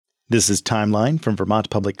This is Timeline from Vermont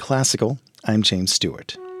Public Classical. I'm James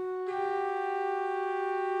Stewart.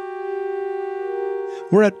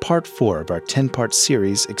 We're at part 4 of our 10-part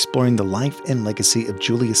series exploring the life and legacy of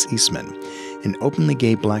Julius Eastman, an openly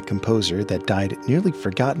gay black composer that died nearly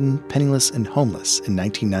forgotten, penniless, and homeless in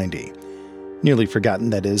 1990. Nearly forgotten,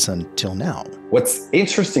 that is, until now. What's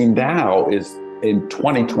interesting now is in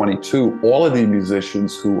 2022, all of the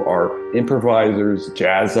musicians who are improvisers,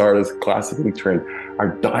 jazz artists, classically trained,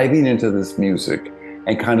 are diving into this music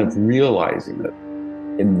and kind of realizing it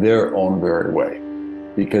in their own very way,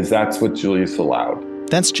 because that's what Julius allowed.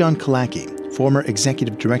 That's John Killacky, former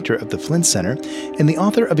executive director of the Flint Center and the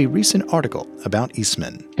author of a recent article about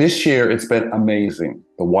Eastman. This year, it's been amazing.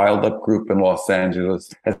 The Wild Up Group in Los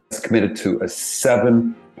Angeles has committed to a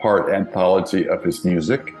 7-part anthology of his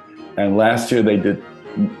music. And last year, they did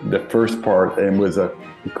the first part, and it was an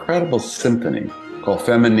incredible symphony called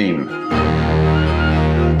Feminine.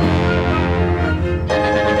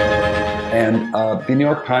 And the New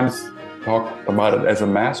York Times talked about it as a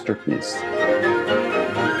masterpiece.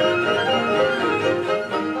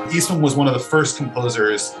 Eastman was one of the first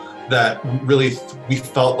composers that really we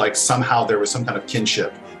felt like somehow there was some kind of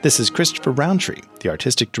kinship. This is Christopher Roundtree, the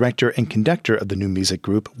artistic director and conductor of the new music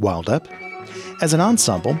group Wild Up. As an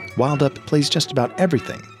ensemble, Wild Up plays just about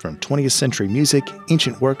everything from 20th century music,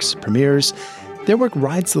 ancient works, premieres. Their work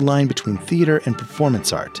rides the line between theater and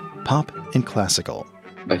performance art, pop and classical.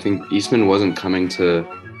 I think Eastman wasn't coming to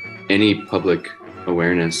any public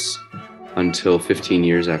awareness until 15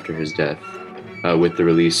 years after his death, with the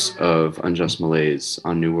release of Unjust Malaise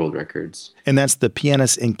on New World Records. And that's the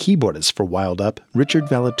pianist and keyboardist for Wild Up, Richard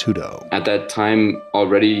Vallatudo. At that time,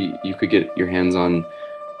 already you could get your hands on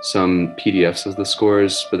some PDFs of the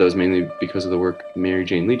scores, but that was mainly because of the work Mary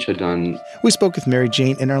Jane Leach had done. We spoke with Mary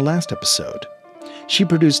Jane in our last episode. She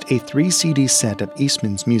produced a 3-CD set of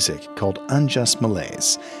Eastman's music called Unjust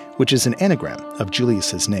Malaise, which is an anagram of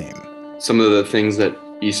Julius's name. Some of the things that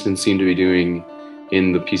Eastman seemed to be doing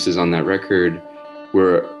in the pieces on that record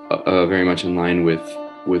were very much in line with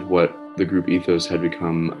what the group ethos had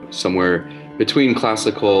become, somewhere between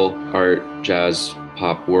classical, art, jazz,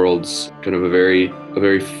 pop worlds, kind of a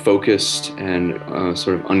very focused and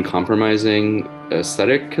sort of uncompromising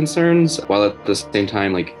aesthetic concerns, while at the same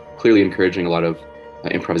time, like, clearly encouraging a lot of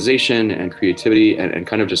improvisation and creativity and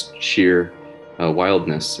kind of just sheer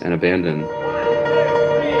wildness and abandon.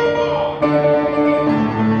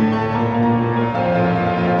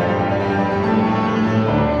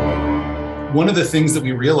 One of the things that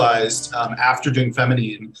we realized after doing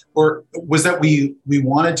Feminine was that we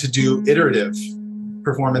wanted to do iterative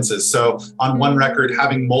performances. So on one record,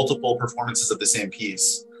 having multiple performances of the same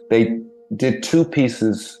piece. They did 2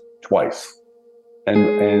 pieces twice.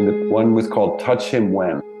 And one was called Touch Him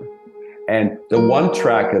When. And the one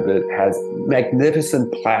track of it has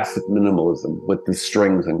magnificent placid minimalism with the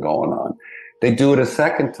strings and going on. They do it a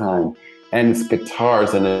second time, and it's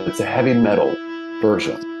guitars, and it's a heavy metal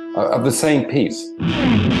version of the same piece.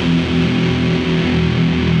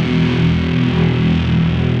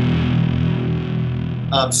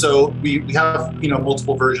 So we have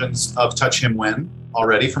multiple versions of Touch Him When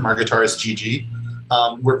already from our guitarist Gigi.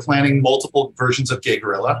 We're planning multiple versions of Gay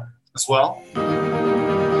Gorilla as well.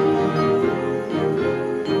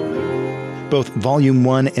 Both Volume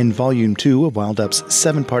 1 and Volume 2 of Wild Up's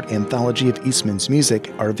 7-part anthology of Eastman's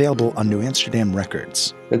music are available on New Amsterdam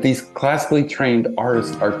Records. That these classically trained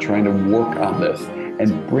artists are trying to work on this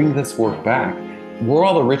and bring this work back. We're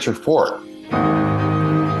all the richer for it.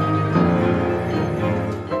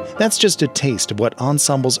 That's just a taste of what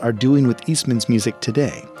ensembles are doing with Eastman's music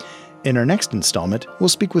today. In our next installment, we'll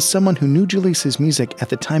speak with someone who knew Julius's music at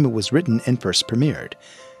the time it was written and first premiered.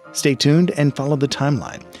 Stay tuned and follow the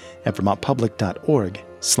timeline at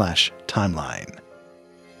vermontpublic.org/timeline.